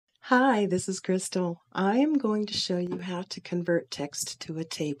Hi, this is Crystal. I am going to show you how to convert text to a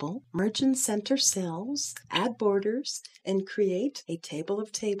table, merge and center cells, add borders, and create a table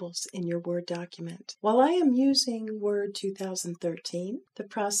of tables in your Word document. While I am using Word 2013, the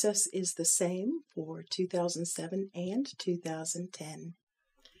process is the same for 2007 and 2010.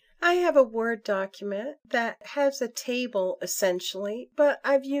 I have a Word document that has a table essentially, but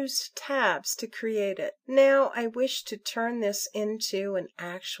I've used tabs to create it. Now I wish to turn this into an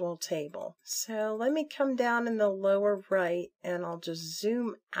actual table. So let me come down in the lower right and I'll just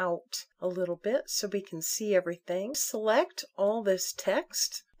zoom out a little bit so we can see everything. Select all this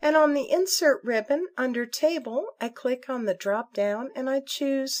text. And on the Insert ribbon under Table, I click on the drop down and I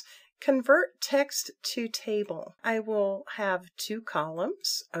choose Convert Text to Table. I will have 2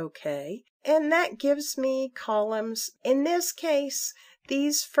 columns, okay, and that gives me columns. In this case,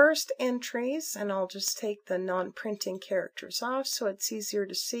 these first entries, and I'll just take the non-printing characters off so it's easier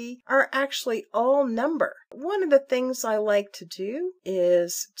to see, are actually all number. One of the things I like to do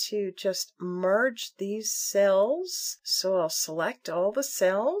is to just merge these cells. So I'll select all the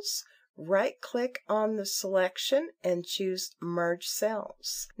cells, right-click on the selection and choose Merge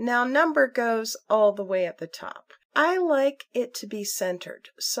Cells. Now number goes all the way at the top. I like it to be centered,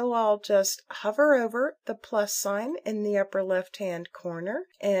 so I'll just hover over the plus sign in the upper left-hand corner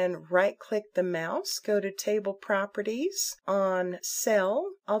and right-click the mouse, go to Table Properties. On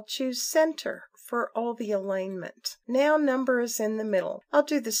Cell, I'll choose Center for all the alignment. Now number is in the middle. I'll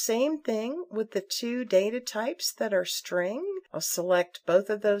do the same thing with the 2 data types that are string. I'll select both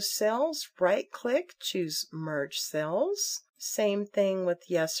of those cells, right-click, choose Merge Cells. Same thing with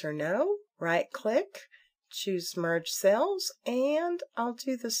yes or no, right-click, choose Merge Cells, and I'll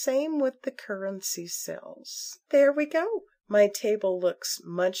do the same with the currency cells. There we go. My table looks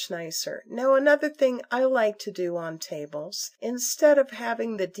much nicer. Now another thing I like to do on tables, instead of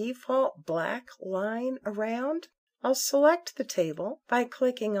having the default black line around, I'll select the table by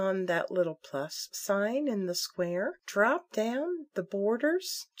clicking on that little plus sign in the square, drop down the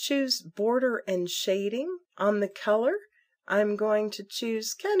borders, choose Border and Shading. On the color, I'm going to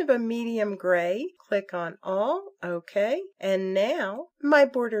choose kind of a medium gray, click on All, OK, and now my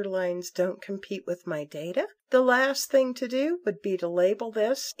border lines don't compete with my data. The last thing to do would be to label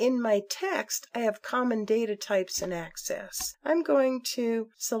this. In my text, I have common data types and access. I'm going to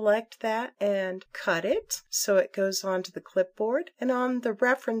select that and cut it so it goes onto the clipboard. And on the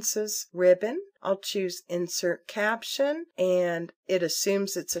References ribbon, I'll choose Insert Caption, and it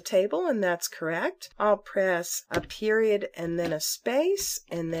assumes it's a table, and that's correct. I'll press a period and then a space,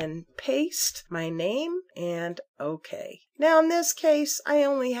 and then paste my name, and OK. Now in this case, I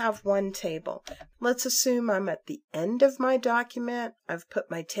only have one table. Let's assume I'm at the end of my document. I've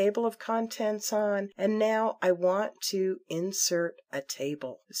put my table of contents on, and now I want to insert a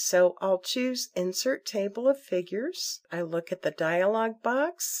table. So I'll choose Insert Table of Figures. I look at the dialog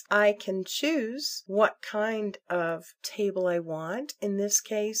box. I can choose what kind of table I want. In this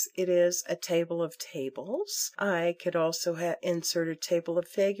case, it is a table of tables. I could also insert a table of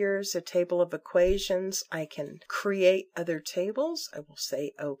figures, a table of equations. I can create other tables. I will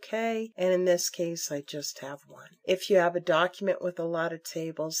say OK, and in this case I just have one. If you have a document with a lot of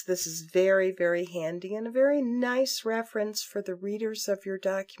tables, this is very, very handy and a very nice reference for the readers of your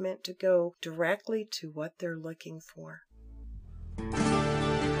document to go directly to what they're looking for.